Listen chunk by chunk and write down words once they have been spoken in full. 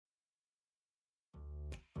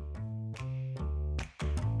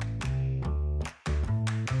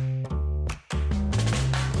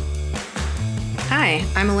Hi,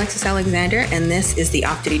 I'm Alexis Alexander, and this is the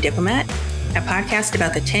Off-Duty Diplomat, a podcast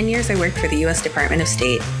about the 10 years I worked for the U.S. Department of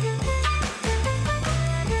State.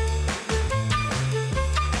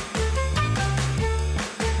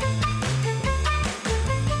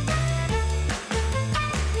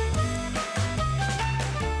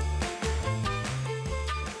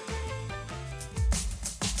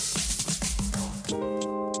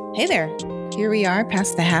 Hey there. Here we are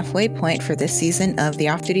past the halfway point for this season of the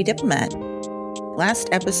Off-Duty Diplomat. Last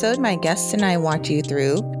episode, my guests and I walked you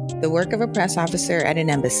through the work of a press officer at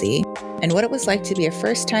an embassy and what it was like to be a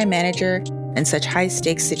first-time manager in such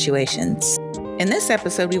high-stakes situations. In this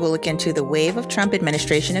episode, we will look into the wave of Trump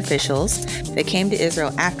administration officials that came to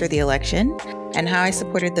Israel after the election and how I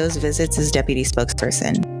supported those visits as deputy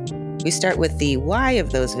spokesperson. We start with the why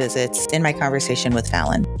of those visits in my conversation with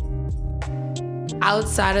Fallon.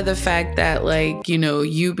 Outside of the fact that,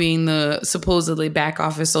 you being the supposedly back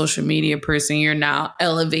office social media person, you're now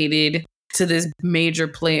elevated to this major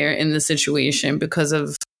player in the situation because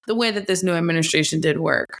of the way that this new administration did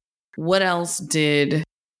work. What else did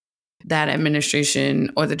that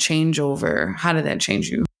administration or the changeover, how did that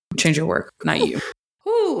change your work? Not you.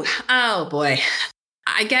 Ooh, oh boy.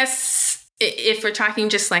 I guess if we're talking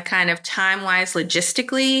just like kind of time-wise,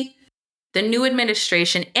 logistically, the new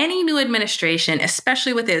administration, any new administration,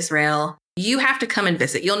 especially with Israel, you have to come and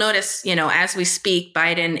visit. You'll notice, as we speak,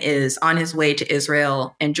 Biden is on his way to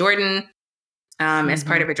Israel and Jordan as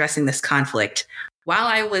part of addressing this conflict. While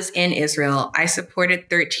I was in Israel, I supported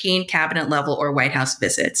 13 cabinet level or White House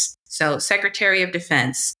visits. So Secretary of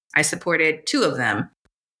Defense, I supported 2 of them.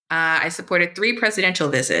 I supported 3 presidential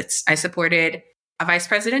visits. I supported a vice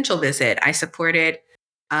presidential visit. I supported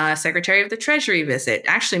Secretary of the Treasury visit,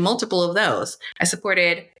 actually multiple of those. I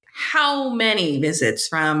supported how many visits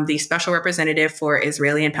from the special representative for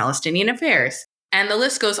Israeli and Palestinian affairs. And the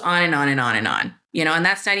list goes on and on and on and on. And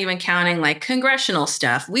that's not even counting like congressional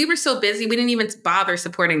stuff. We were so busy, we didn't even bother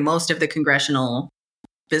supporting most of the congressional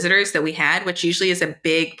visitors that we had, which usually is a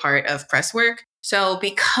big part of press work. So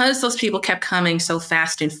because those people kept coming so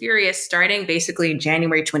fast and furious, starting basically in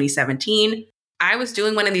January 2017, I was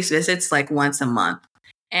doing one of these visits like once a month.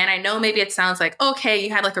 And I know maybe it sounds like, okay, you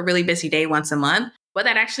had like a really busy day once a month. What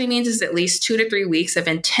that actually means is at least 2 to 3 weeks of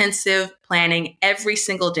intensive planning every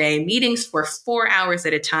single day, meetings for 4 hours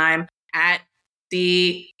at a time at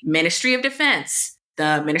the Ministry of Defense,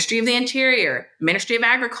 the Ministry of the Interior, Ministry of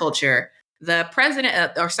Agriculture, the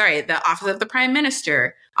Office of the Prime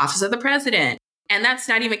Minister, Office of the President. And that's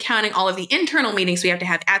not even counting all of the internal meetings we have to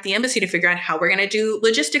have at the embassy to figure out how we're going to do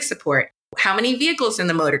logistics support. How many vehicles in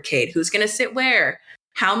the motorcade? Who's going to sit where?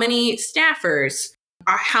 How many staffers?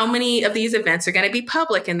 How many of these events are going to be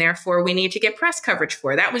public and therefore we need to get press coverage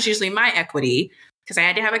for? That was usually my equity because I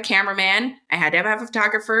had to have a cameraman. I had to have a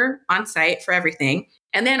photographer on site for everything.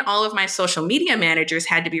 And then all of my social media managers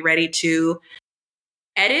had to be ready to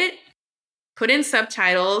edit, put in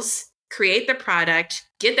subtitles, create the product,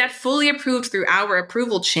 get that fully approved through our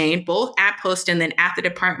approval chain, both at Post and then at the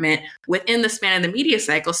department within the span of the media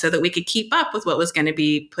cycle so that we could keep up with what was going to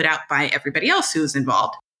be put out by everybody else who was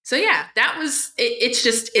involved. So yeah, that was,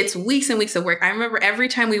 it's weeks and weeks of work. I remember every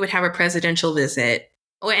time we would have a presidential visit,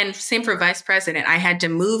 and same for vice president, I had to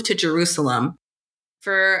move to Jerusalem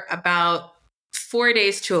for about 4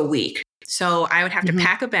 days to a week. So I would have to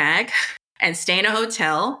pack a bag and stay in a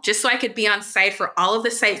hotel just so I could be on site for all of the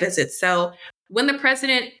site visits. So when the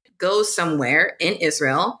president goes somewhere in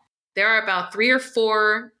Israel, there are about 3 or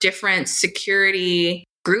 4 different security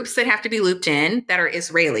groups that have to be looped in that are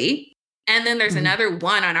Israeli. And then there's another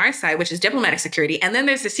one on our side, which is diplomatic security. And then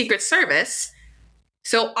there's the Secret Service.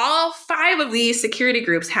 So all 5 of these security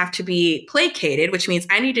groups have to be placated, which means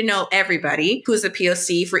I need to know everybody who's a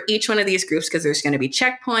POC for each one of these groups because there's going to be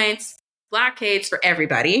checkpoints, blockades for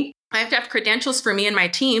everybody. I have to have credentials for me and my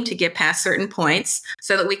team to get past certain points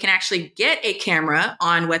so that we can actually get a camera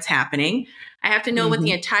on what's happening. I have to know what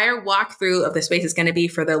the entire walkthrough of the space is going to be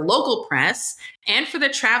for the local press and for the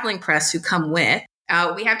traveling press who come with.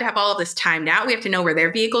 We have to have all of this timed out. We have to know where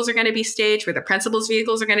their vehicles are going to be staged, where the principal's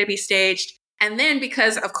vehicles are going to be staged. And then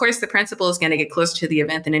because, of course, the principal is going to get closer to the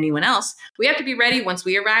event than anyone else, we have to be ready once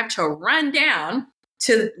we arrive to run down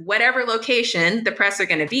to whatever location the press are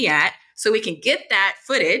going to be at so we can get that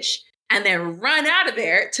footage and then run out of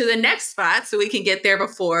there to the next spot so we can get there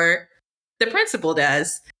before the principal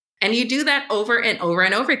does. And you do that over and over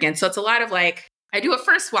and over again. So it's a lot of I do a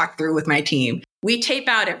first walkthrough with my team. We tape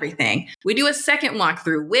out everything. We do a second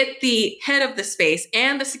walkthrough with the head of the space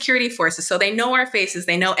and the security forces. So they know our faces.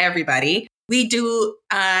 They know everybody. We do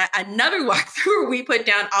another walkthrough where we put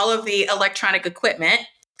down all of the electronic equipment,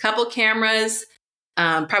 couple cameras,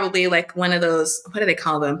 probably like one of those, what do they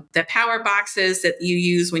call them? The power boxes that you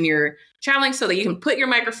use when you're traveling so that you can put your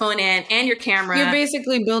microphone in and your camera. You're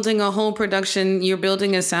basically building a whole production. You're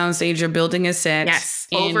building a soundstage. You're building a set. Yes,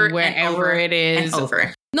 over wherever it is. And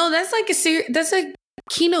over. No, that's like that's like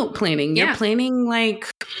keynote planning. You're planning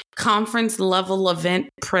like conference level event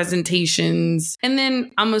presentations. And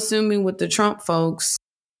then I'm assuming with the Trump folks,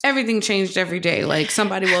 everything changed every day. Like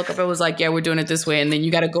somebody woke up and was like, yeah, we're doing it this way. And then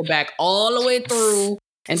you got to go back all the way through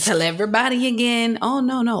and tell everybody again. Oh,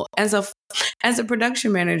 no. As a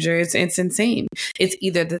production manager, it's insane. It's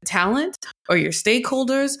either the talent or your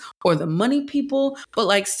stakeholders or the money people. But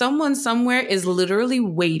like someone somewhere is literally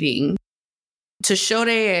waiting to show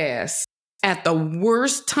their ass at the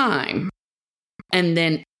worst time. And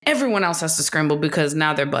then everyone else has to scramble because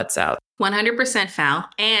now their butt's out. 100% foul.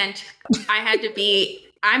 And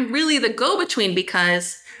I'm really the go-between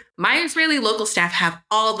because my Israeli local staff have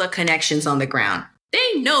all the connections on the ground.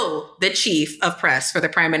 They know the chief of press for the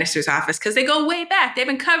prime minister's office because they go way back. They've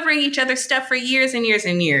been covering each other's stuff for years and years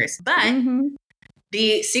and years. But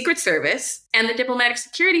the Secret Service and the diplomatic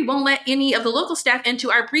security won't let any of the local staff into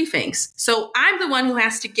our briefings. So I'm the one who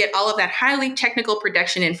has to get all of that highly technical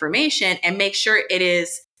production information and make sure it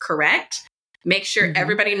is correct, make sure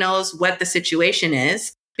everybody knows what the situation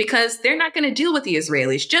is, because they're not going to deal with the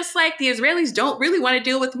Israelis, just like the Israelis don't really want to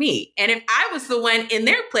deal with me. And if I was the one in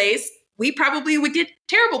their place, we probably would get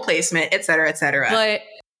terrible placement, et cetera, et cetera. But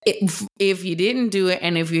if you didn't do it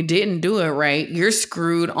and if you didn't do it right, you're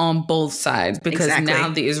screwed on both sides because now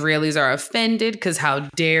the Israelis are offended because how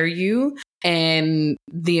dare you? And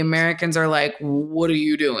the Americans are like, what are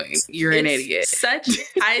you doing? You're an idiot. Such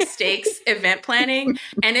high stakes event planning.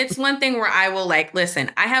 And it's one thing where I will listen,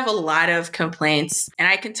 I have a lot of complaints and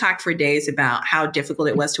I can talk for days about how difficult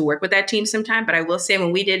it was to work with that team sometime. But I will say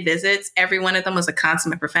when we did visits, every one of them was a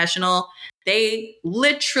consummate professional. They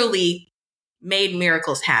literally made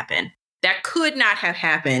miracles happen that could not have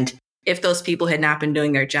happened if those people had not been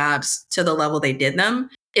doing their jobs to the level they did them.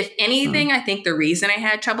 If anything, I think the reason I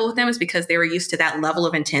had trouble with them is because they were used to that level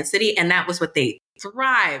of intensity, and that was what they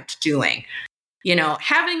thrived doing. You know,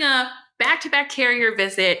 having a back-to-back carrier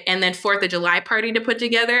visit and then 4th of July party to put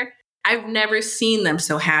together, I've never seen them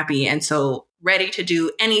so happy and so ready to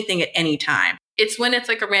do anything at any time. It's when it's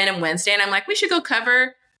like a random Wednesday and I'm like, we should go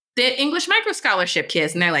cover the English micro scholarship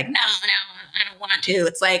kids. And they're like, no, I don't want to.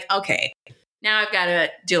 It's like, okay, now I've got to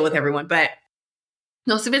deal with everyone. But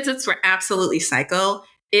those visits were absolutely psycho.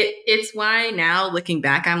 It's why now looking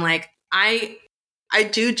back, I'm like, I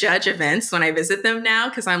do judge events when I visit them now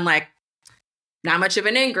because I'm like, not much of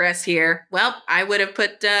an ingress here. Well, I would have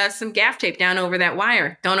put some gaff tape down over that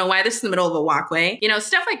wire. Don't know why this is in the middle of a walkway. You know,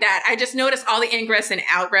 stuff like that. I just noticed all the ingress and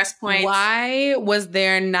outgress points. Why was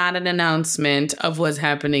there not an announcement of what's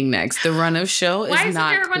happening next? The run of show is not clear. Why isn't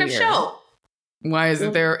there a run of show? Why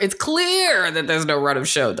isn't there? It's clear that there's no run of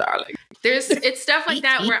show, darling. It's stuff like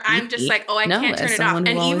that where I'm just like, oh, I can't turn it off. And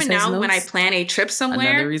even now when I plan a trip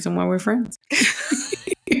somewhere. Another reason why we're friends.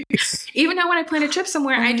 Even now when I plan a trip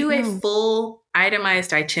somewhere, I do a full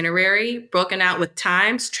itemized itinerary broken out with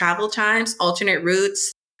times, travel times, alternate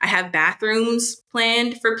routes. I have bathrooms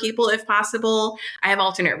planned for people if possible. I have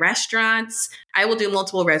alternate restaurants. I will do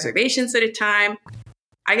multiple reservations at a time.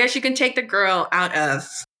 I guess you can take the girl out of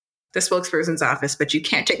the spokesperson's office, but you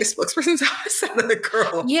can't take the spokesperson's office out of the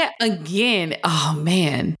girl. Yeah, again. Oh,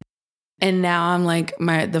 man. And now I'm like,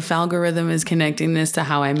 the algorithm is connecting this to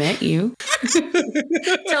how I met you. Tell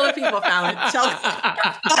the people, Fallon.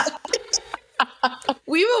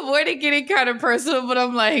 We've avoided getting kind of personal, but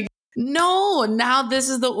I'm like, no, now this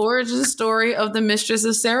is the origin story of the mistress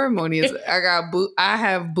of ceremonies. I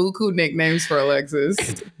have buku nicknames for Alexis.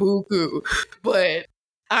 Buku. But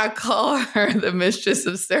I call her the mistress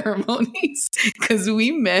of ceremonies because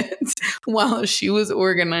we met while she was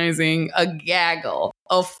organizing a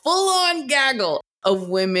full-on gaggle of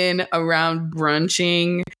women around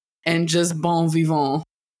brunching and just bon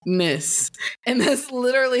vivant-ness. And that's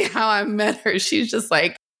literally how I met her. She's just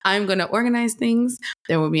like, I'm going to organize things.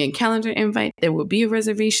 There will be a calendar invite. There will be a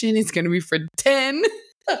reservation. It's going to be for 10.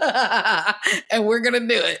 And we're going to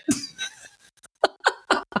do it.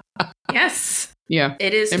 Yes. Yeah.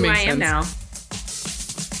 It is who I am now.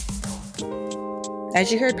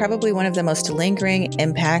 As you heard, probably one of the most lingering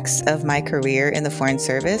impacts of my career in the Foreign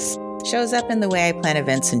Service shows up in the way I plan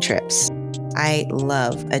events and trips. I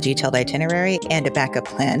love a detailed itinerary and a backup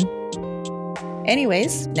plan.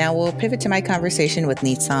 Anyways, now we'll pivot to my conversation with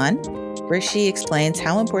Nisan, where she explains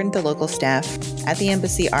how important the local staff at the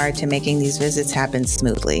embassy are to making these visits happen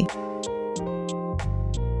smoothly.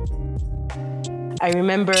 I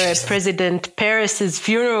remember at President Paris's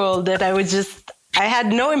funeral that I was just I had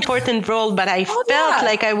no important role, but I felt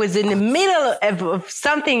like I was in the middle of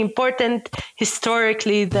something important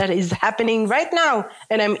historically that is happening right now,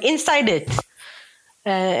 and I'm inside it.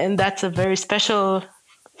 And that's a very special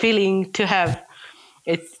feeling to have.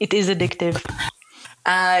 It is addictive.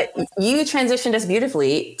 You transitioned us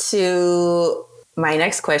beautifully to my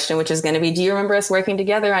next question, which is going to be, do you remember us working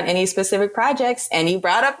together on any specific projects? And you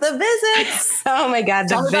brought up the visits. Oh my God,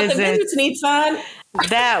 Tell me about the visits, Nitsan.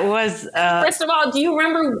 That was first of all, do you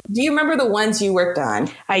remember the ones you worked on?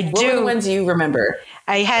 I do. What were the ones you remember?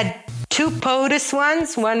 I had 2 POTUS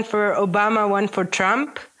ones, one for Obama, one for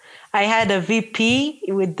Trump. I had a VP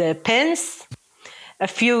with the Pence, a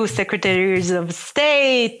few secretaries of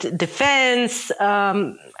state, defense.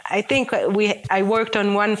 I think I worked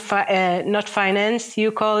on one, not finance,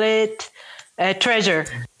 you call it, Treasury.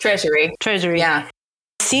 Yeah.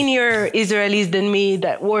 Senior Israelis than me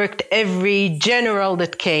that worked every general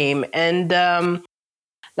that came, and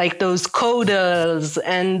like those codals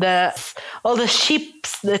and all the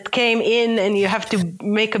ships that came in, and you have to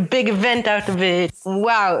make a big event out of it.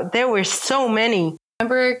 Wow, there were so many. I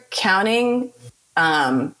remember counting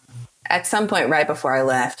at some point right before I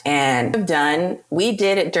left, and we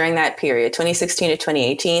did it during that period, 2016 to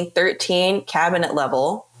 2018, 13 cabinet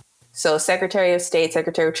level. So Secretary of State,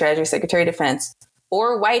 Secretary of Treasury, Secretary of Defense,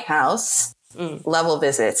 or White House level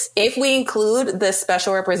visits. If we include the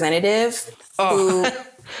special representative who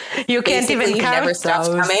you can't even count never stopped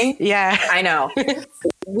coming. Yeah, I know.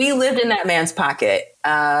 We lived in that man's pocket.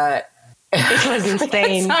 It was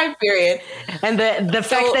insane. Time period. And the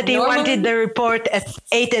fact that he wanted the report at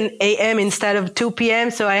 8 a.m. instead of 2 p.m.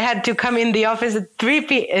 So I had to come in the office at 3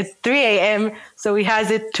 a.m. So he has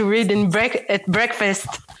it to read at breakfast.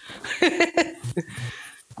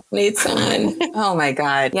 Nitsan. Oh my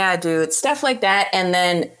God. Yeah, dude. Stuff like that. And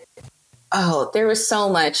then, there was so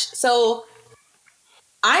much. So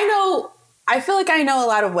I feel like I know a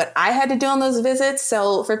lot of what I had to do on those visits.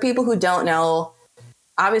 So for people who don't know,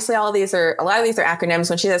 obviously a lot of these are acronyms.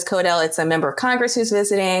 When she says CODEL, it's a member of Congress who's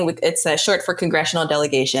visiting. It's short for congressional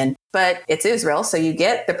delegation, but it's Israel. So you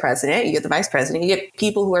get the president, you get the vice president, you get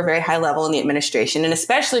people who are very high level in the administration. And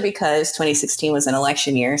especially because 2016 was an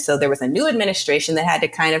election year. So there was a new administration that had to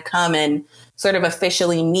kind of come and sort of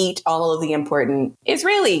officially meet all of the important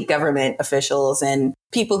Israeli government officials and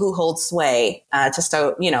people who hold sway to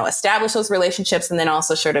start, establish those relationships, and then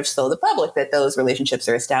also sort of show the public that those relationships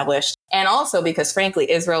are established. And also because,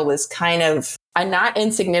 frankly, Israel was kind of a not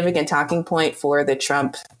insignificant talking point for the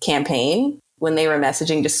Trump campaign when they were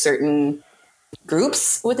messaging to certain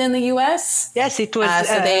groups within the U.S. Yes, it was.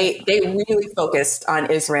 So they really focused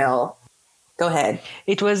on Israel. Go ahead.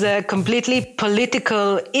 It was a completely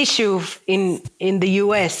political issue in the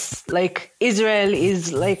U.S. Like Israel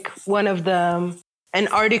is like one of an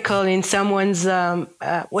article in someone's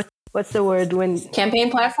what's the word when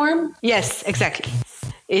campaign platform? Yes, exactly.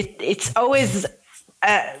 It's always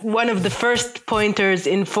one of the first pointers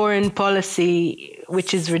in foreign policy,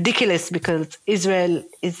 which is ridiculous because Israel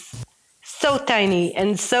is so tiny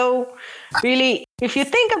and so really, if you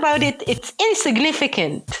think about it, it's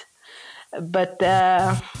insignificant. But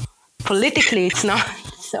politically, it's not.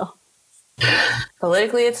 So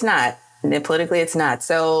politically, it's not. Politically, it's not.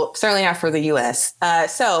 So certainly not for the U.S.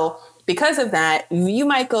 So because of that, you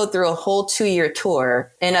might go through a whole 2-year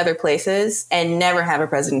tour in other places and never have a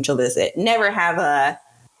presidential visit, never have a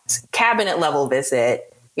cabinet level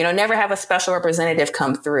visit, never have a special representative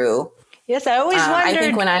come through. Yes, I always wondered. I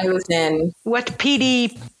think when I was in what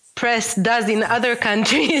PD press does in other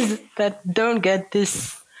countries that don't get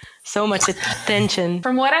this so much attention.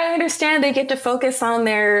 From what I understand, they get to focus on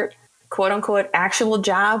their quote unquote actual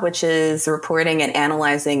job, which is reporting and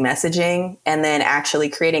analyzing messaging and then actually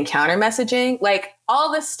creating counter messaging. Like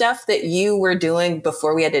all the stuff that you were doing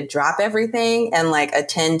before we had to drop everything and like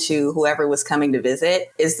attend to whoever was coming to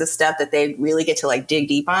visit is the stuff that they really get to like dig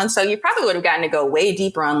deep on. So you probably would have gotten to go way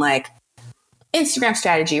deeper on like Instagram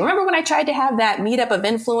strategy. Remember when I tried to have that meetup of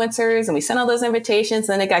influencers and we sent all those invitations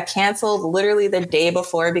and it got canceled literally the day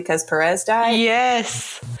before because Perez died?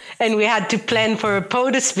 Yes. And we had to plan for a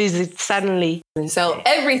POTUS visit suddenly. So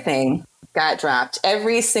everything got dropped.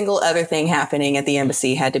 Every single other thing happening at the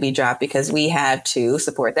embassy had to be dropped because we had to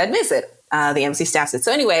support that visit. The embassy staff said.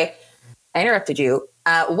 So anyway, I interrupted you.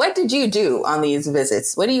 What did you do on these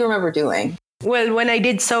visits? What do you remember doing? Well, when I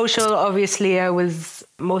did social, obviously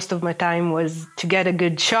most of my time was to get a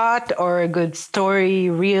good shot or a good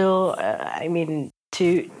story reel.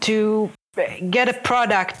 To get a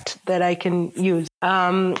product that I can use.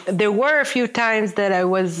 There were a few times that I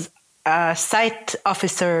was a site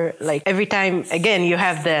officer. Like every time, again, you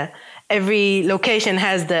have the every location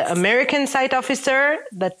has the American site officer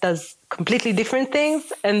that does completely different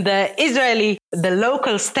things, and the Israeli, the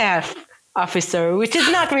local staff officer, which is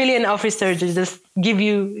not really an officer, to just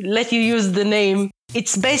let you use the name.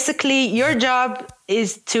 It's basically your job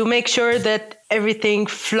is to make sure that everything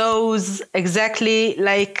flows exactly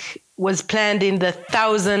like was planned in the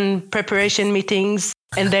 1,000 preparation meetings,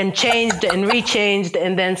 and then changed and rechanged,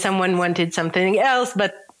 and then someone wanted something else,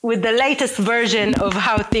 but with the latest version of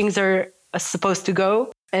how things are supposed to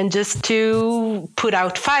go, and just to put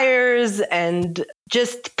out fires and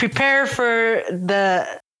just prepare for the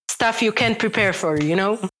stuff you can't prepare for,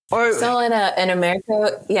 Or so in America,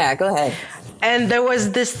 yeah, go ahead. And there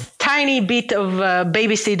was this tiny bit of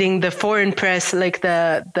babysitting the foreign press, like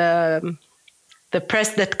the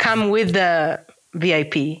press that come with the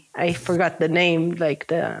VIP. I forgot the name, like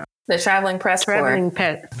the traveling press corps.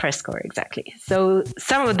 Press corps, exactly. So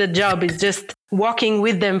some of the job is just walking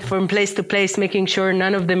with them from place to place, making sure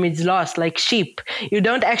none of them is lost, like sheep. You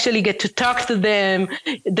don't actually get to talk to them.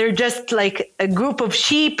 They're just like a group of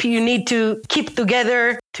sheep you need to keep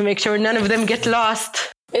together to make sure none of them get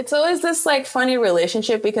lost. It's always this like funny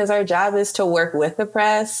relationship because our job is to work with the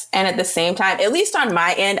press. And at the same time, at least on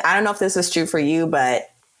my end, I don't know if this is true for you, but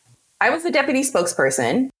I was the deputy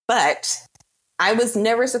spokesperson, but I was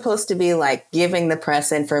never supposed to be like giving the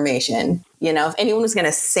press information. If anyone was going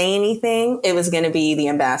to say anything, it was going to be the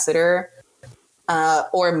ambassador.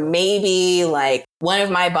 Or maybe like one of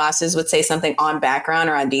my bosses would say something on background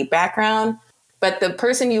or on deep background. But the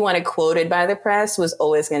person you wanted quoted by the press was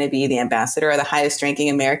always going to be the ambassador or the highest ranking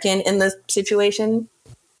American in the situation.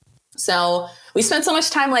 So we spent so much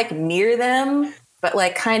time like near them, but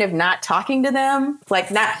like kind of not talking to them, like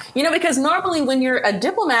not, because normally when you're a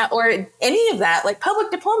diplomat or any of that, like public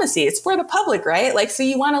diplomacy, it's for the public, right? Like, so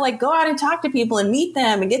you want to like go out and talk to people and meet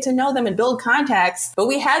them and get to know them and build contacts. But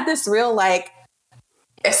we had this real like,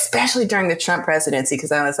 especially during the Trump presidency,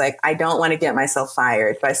 because I was like, I don't want to get myself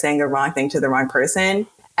fired by saying the wrong thing to the wrong person.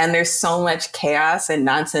 And there's so much chaos and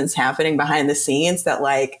nonsense happening behind the scenes that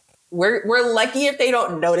like, we're lucky if they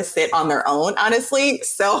don't notice it on their own, honestly.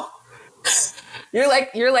 So you're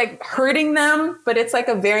like hurting them, but it's like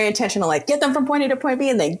a very intentional, like get them from point A to point B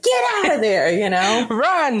and then get out of there,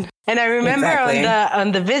 Run. And I remember exactly.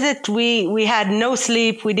 on the visit, we had no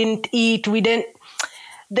sleep. We didn't eat.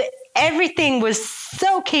 Everything was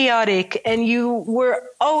so chaotic, and you were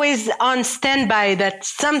always on standby that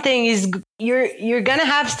something you're going to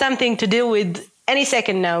have something to deal with any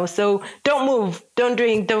second now. So don't move, don't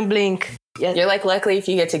drink, don't blink. Yes. You're like, luckily if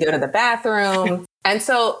you get to go to the bathroom. And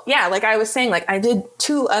so, yeah, like I was saying, like I did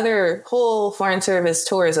 2 other whole foreign service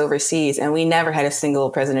tours overseas, and we never had a single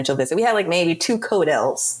presidential visit. We had like maybe 2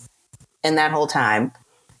 CODELs in that whole time.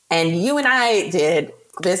 And you and I did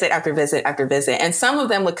visit after visit after visit. And some of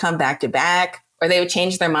them would come back to back, or they would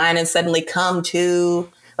change their mind and suddenly come to,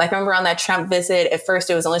 like, remember on that Trump visit, at first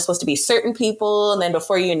it was only supposed to be certain people. And then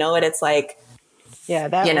before you know it, it's like, yeah,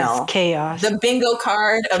 that was chaos. The bingo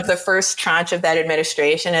card of the first tranche of that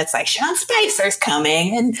administration. It's like Sean Spicer's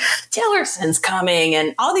coming and Tillerson's coming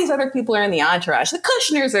and all these other people are in the entourage. The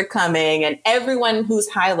Kushners are coming and everyone who's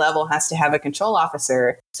high level has to have a control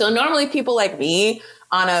officer. So normally people like me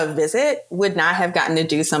on a visit would not have gotten to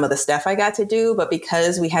do some of the stuff I got to do. But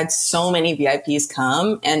because we had so many VIPs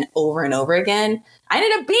come and over again, I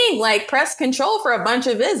ended up being like press control for a bunch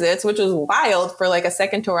of visits, which was wild for like a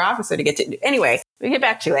second tour officer to get to do. Anyway, we get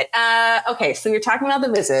back to it. Okay, so you're talking about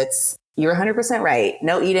the visits. You're 100% right.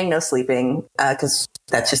 No eating, no sleeping, because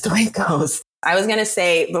that's just the way it goes. I was going to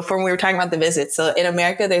say before we were talking about the visits. So in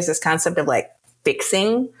America, there's this concept of like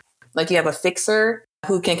fixing, like you have a fixer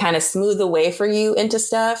who can kind of smooth the way for you into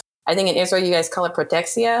stuff. I think in Israel, you guys call it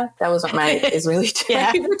protexia. That was what my Israeli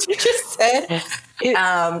teacher said.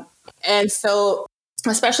 And so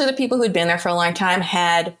especially the people who'd been there for a long time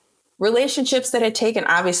had relationships that had taken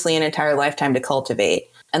obviously an entire lifetime to cultivate.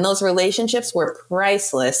 And those relationships were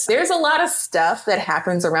priceless. There's a lot of stuff that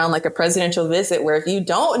happens around like a presidential visit where if you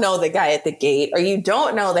don't know the guy at the gate or you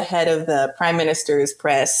don't know the head of the prime minister's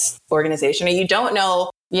press organization, or you don't know,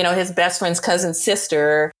 his best friend's cousin's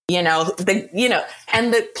sister, and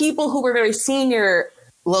the people who were very senior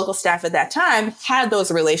local staff at that time had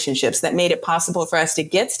those relationships that made it possible for us to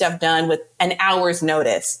get stuff done with an hour's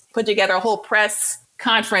notice, put together a whole press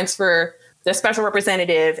conference for the special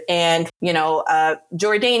representative and, a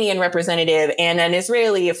Jordanian representative and an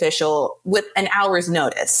Israeli official with an hour's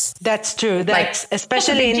notice. That's true.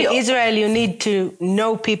 Especially in Israel, you need to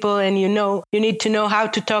know people and, you need to know how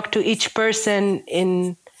to talk to each person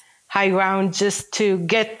in high ground just to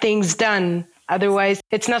get things done. Otherwise,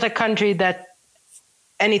 it's not a country that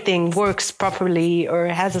anything works properly or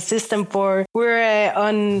has a system for. We're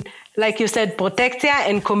on, like you said, protectia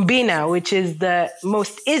and combina, which is the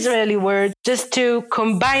most Israeli word, just to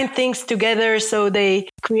combine things together so they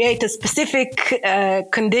create a specific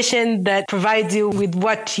condition that provides you with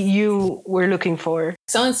what you were looking for.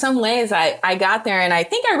 So in some ways, I got there and I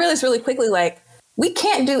think I realized really quickly, like, we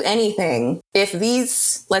can't do anything if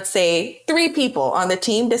these, let's say, 3 people on the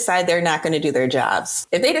team decide they're not going to do their jobs.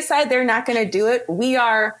 If they decide they're not going to do it, we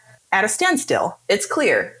are at a standstill. It's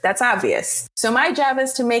clear. That's obvious. So my job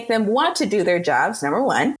is to make them want to do their jobs, number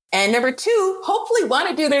 1. And number 2, hopefully want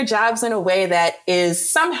to do their jobs in a way that is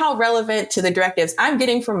somehow relevant to the directives I'm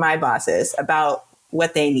getting from my bosses about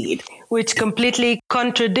what they need. Which completely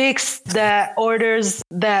contradicts the orders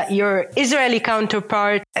that your Israeli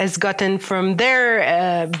counterpart has gotten from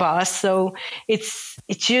their boss. So it's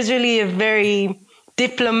usually a very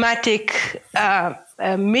diplomatic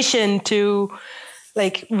mission to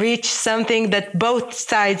like reach something that both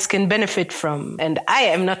sides can benefit from. And I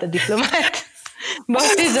am not a diplomat.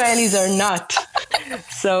 Most Israelis are not.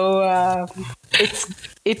 So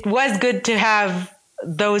it was good to have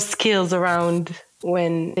those skills around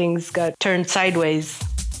when things got turned sideways.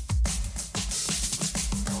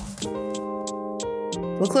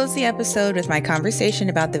 We'll close the episode with my conversation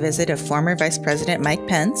about the visit of former Vice President Mike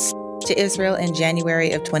Pence to Israel in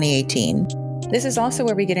January of 2018. This is also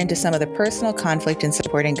where we get into some of the personal conflict in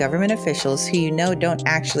supporting government officials who you know don't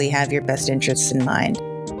actually have your best interests in mind.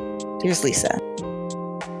 Here's Lisa.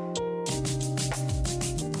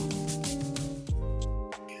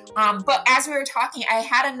 But as we were talking, I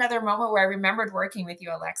had another moment where I remembered working with you,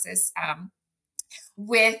 Alexis,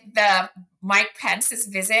 with the Mike Pence's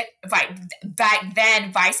visit,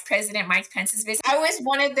 then Vice President Mike Pence's visit. I was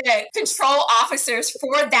one of the control officers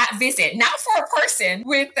for that visit, not for a person,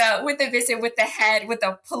 with the visit with the head, with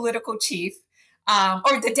the political chief,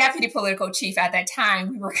 or the deputy political chief at that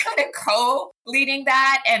time. We were kind of co-leading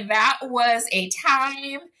that, and that was a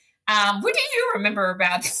time. What do you remember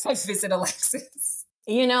about this visit, Alexis?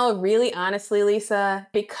 You know, really honestly, Lisa,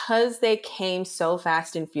 because they came so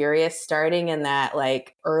fast and furious starting in that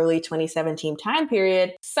like early 2017 time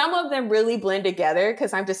period, some of them really blend together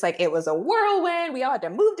because I'm just like, it was a whirlwind. We all had to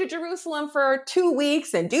move to Jerusalem for 2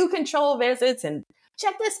 weeks and do control visits and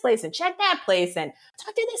check this place and check that place and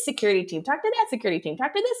talk to this security team, talk to that security team,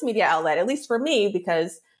 talk to this media outlet, at least for me,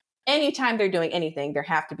 because anytime they're doing anything, there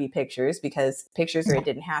have to be pictures because pictures or it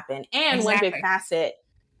didn't happen. And Exactly. One big facet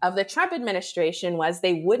of the Trump administration was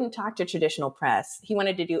they wouldn't talk to traditional press. He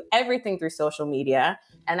wanted to do everything through social media.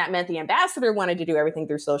 And that meant the ambassador wanted to do everything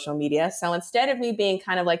through social media. So instead of me being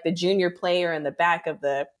kind of like the junior player in the back of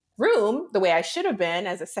the room, the way I should have been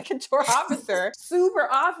as a second tour officer, super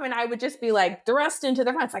often I would just be like thrust into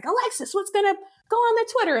the front. It's like, Alexis, what's going to go on the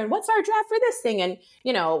Twitter? And what's our draft for this thing? And,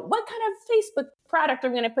 you know, what kind of Facebook product are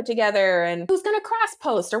we going to put together? And who's going to cross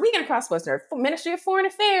post? Are we going to cross post? Or Ministry of Foreign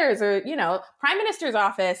Affairs or, you know, Prime Minister's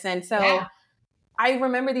office? And so I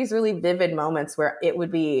remember these really vivid moments where it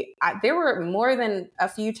would be, there were more than a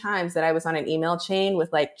few times that I was on an email chain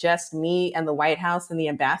with like just me and the White House and the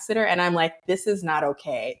ambassador. And I'm like, this is not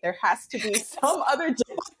okay. There has to be some other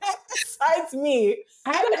diplomat besides me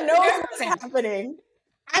that knows what's happening.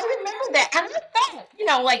 I remember that. And I thought, you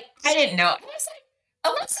know, like, I didn't know. I was like,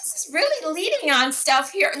 Alexis is really leading on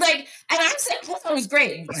stuff here. Like, and I was like, I thought it was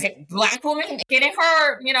great. Like, Black woman getting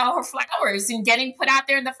her, you know, her flowers and getting put out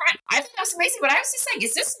there in the front. I think that was amazing. But I was just like,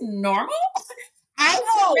 is this normal? I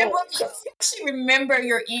actually remember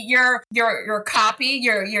your copy,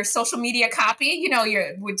 your social media copy, you know,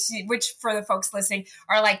 which for the folks listening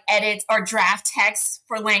are like edits or draft text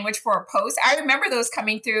for language for a post. I remember those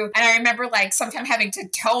coming through, and I remember like sometimes having to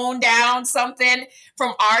tone down something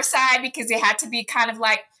from our side because it had to be kind of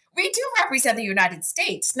like, we do represent the United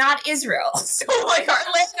States, not Israel. So like our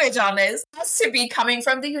language on this has to be coming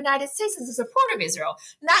from the United States as a support of Israel,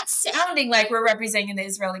 not sounding like we're representing the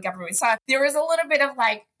Israeli government. So there was a little bit of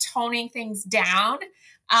like toning things down.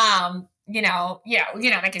 Like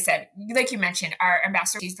I said, like you mentioned, our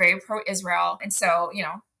ambassador, he's very pro-Israel. And so, you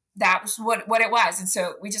know, that was what it was. And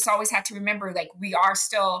so we just always have to remember, like, we are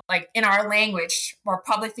still like in our language, our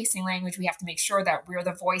public facing language, we have to make sure that we're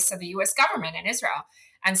the voice of the US government in Israel.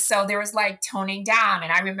 And so there was like toning down.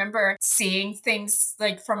 And I remember seeing things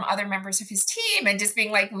like from other members of his team and just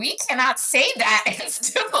being like, we cannot say that as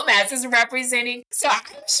diplomats, as representing. So I'm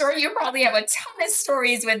sure you probably have a ton of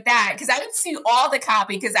stories with that, because I didn't see all the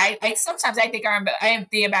copy, because I sometimes I think I am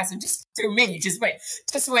the ambassador just through me, just went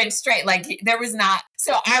straight. Like there was not,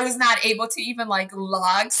 so I was not able to even like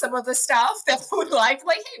log some of the stuff that would like,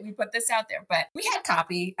 hey, we put this out there, but we had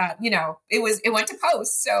copy, it went to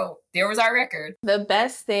post. So there was our record. The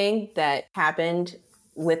best thing that happened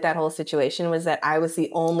with that whole situation was that I was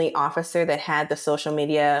the only officer that had the social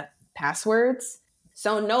media passwords.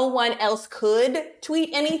 So no one else could tweet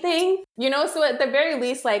anything, So at the very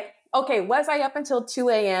least, like, okay, was I up until 2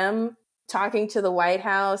 a.m. talking to the White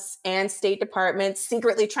House and State Department,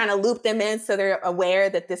 secretly trying to loop them in so they're aware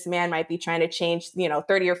that this man might be trying to change,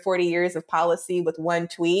 30 or 40 years of policy with one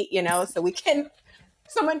tweet, so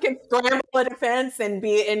someone can scramble a defense and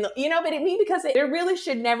be in, but because there really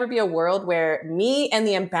should never be a world where me and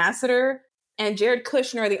the ambassador and Jared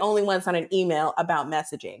Kushner are the only ones on an email about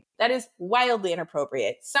messaging. That is wildly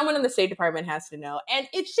inappropriate. Someone in the State Department has to know. And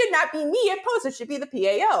it should not be me at Post. It should be the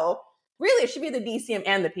PAO. Really, it should be the DCM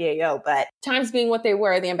and the PAO. But times being what they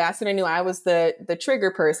were, the ambassador knew I was the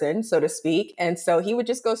trigger person, so to speak. And so he would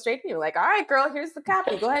just go straight to me like, all right, girl, here's the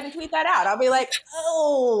copy. Go ahead and tweet that out. I'll be like,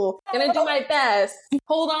 oh, gonna do my best.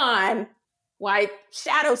 Hold on. Well, I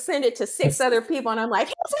shadow send it to 6 other people. And I'm like,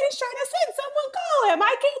 here's what he's trying to send. Someone call him.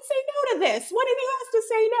 I can't say no to this. What if he has to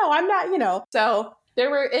say no? I'm not, So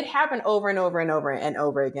it happened over and over and over and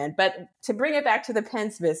over again. But to bring it back to the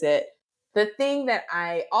Pence visit, the thing that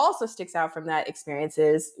I also sticks out from that experience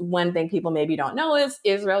is one thing people maybe don't know is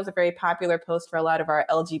Israel is a very popular post for a lot of our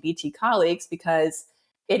LGBT colleagues because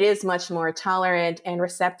it is much more tolerant and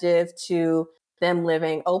receptive to them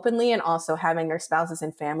living openly and also having their spouses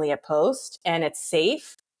and family at post, and it's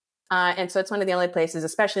safe. And so it's one of the only places,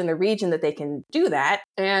 especially in the region, that they can do that.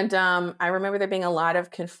 And I remember there being a lot of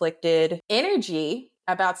conflicted energy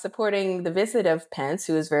about supporting the visit of Pence,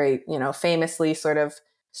 who is very, famously sort of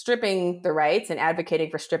stripping the rights and advocating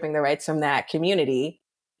for stripping the rights from that community.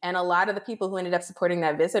 And a lot of the people who ended up supporting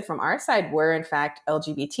that visit from our side were, in fact,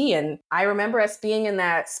 LGBT. And I remember us being in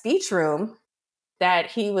that speech room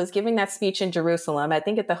that he was giving that speech in Jerusalem, I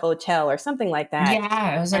think at the hotel or something like that.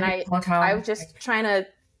 Yeah, it was like I was just trying to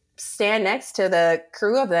stand next to the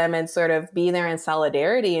crew of them and sort of be there in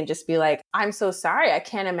solidarity and just be like, I'm so sorry. I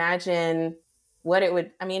can't imagine what it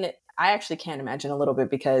would, I actually can't imagine a little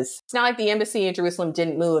bit because it's not like the embassy in Jerusalem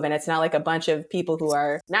didn't move. And it's not like a bunch of people who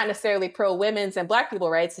are not necessarily pro women's and Black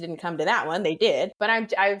people rights didn't come to that one. They did. But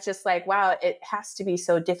I was just like, wow, it has to be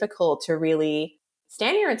so difficult to really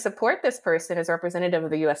stand here and support this person as representative of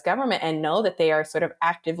the US government and know that they are sort of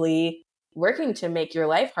actively working to make your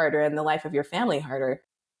life harder and the life of your family harder.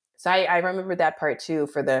 So I remember that part too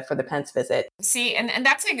for the Pence visit. See, and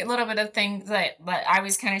that's a little bit of thing that I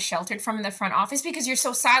was kind of sheltered from in the front office because you're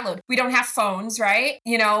so siloed. We don't have phones, right?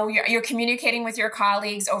 You're communicating with your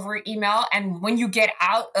colleagues over email. And when you get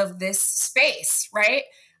out of this space, right?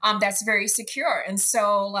 That's very secure. And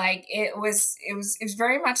so like, it was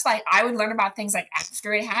very much like I would learn about things like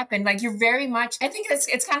after it happened, like you're very much, I think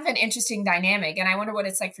it's kind of an interesting dynamic. And I wonder what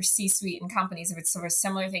it's like for C-suite and companies, if it's sort of a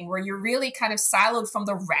similar thing where you're really kind of siloed from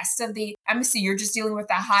the rest of the embassy. You're just dealing with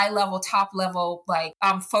the high level, top level, like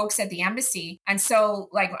folks at the embassy. And so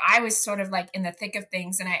like, I was sort of like in the thick of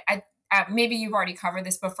things. And I maybe you've already covered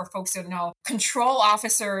this, but for folks who don't know, control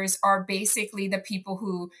officers are basically the people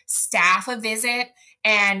who staff a visit.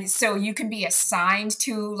 And so you can be assigned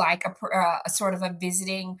to like a sort of a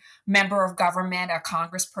visiting member of government, a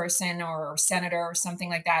congressperson or senator or something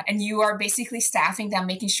like that. And you are basically staffing them,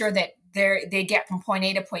 making sure that they get from point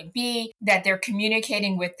A to point B, that they're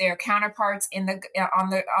communicating with their counterparts on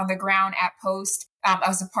the ground at post.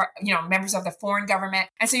 As a part, members of the foreign government.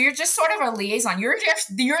 And so you're just sort of a liaison. You're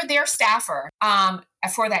their staffer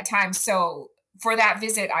for that time. So for that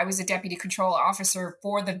visit, I was a deputy control officer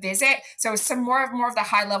for the visit. So some more of the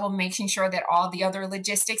high level, making sure that all the other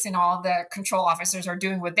logistics and all the control officers are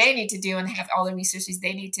doing what they need to do and have all the resources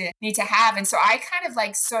they need to have. And so I kind of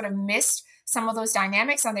like sort of missed some of those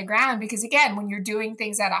dynamics on the ground because again, when you're doing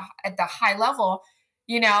things at the high level,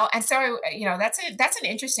 and so, that's an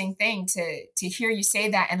interesting thing to hear you say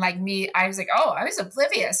that. And like me, I was like, oh, I was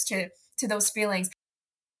oblivious to those feelings.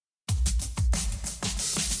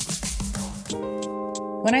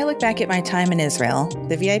 When I look back at my time in Israel,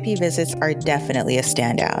 the VIP visits are definitely a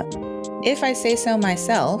standout. If I say so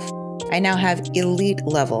myself, I now have elite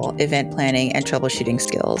level event planning and troubleshooting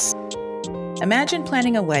skills. Imagine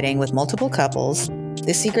planning a wedding with multiple couples,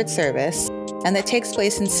 the Secret Service, and that takes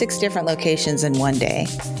place in 6 different locations in one day.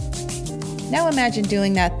 Now imagine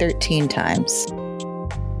doing that 13 times.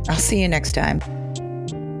 I'll see you next time.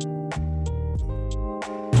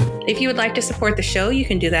 If you would like to support the show, you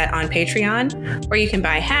can do that on Patreon, or you can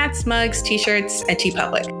buy hats, mugs, t-shirts at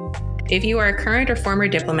TeePublic. If you are a current or former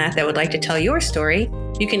diplomat that would like to tell your story,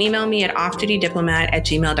 you can email me at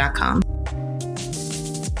offdutyDiplomat@gmail.com.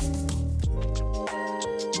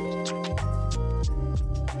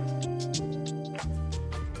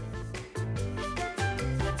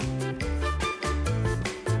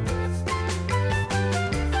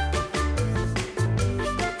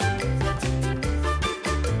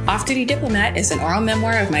 Off Duty Diplomat is an oral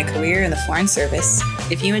memoir of my career in the Foreign Service.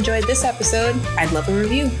 If you enjoyed this episode, I'd love a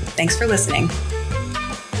review. Thanks for listening.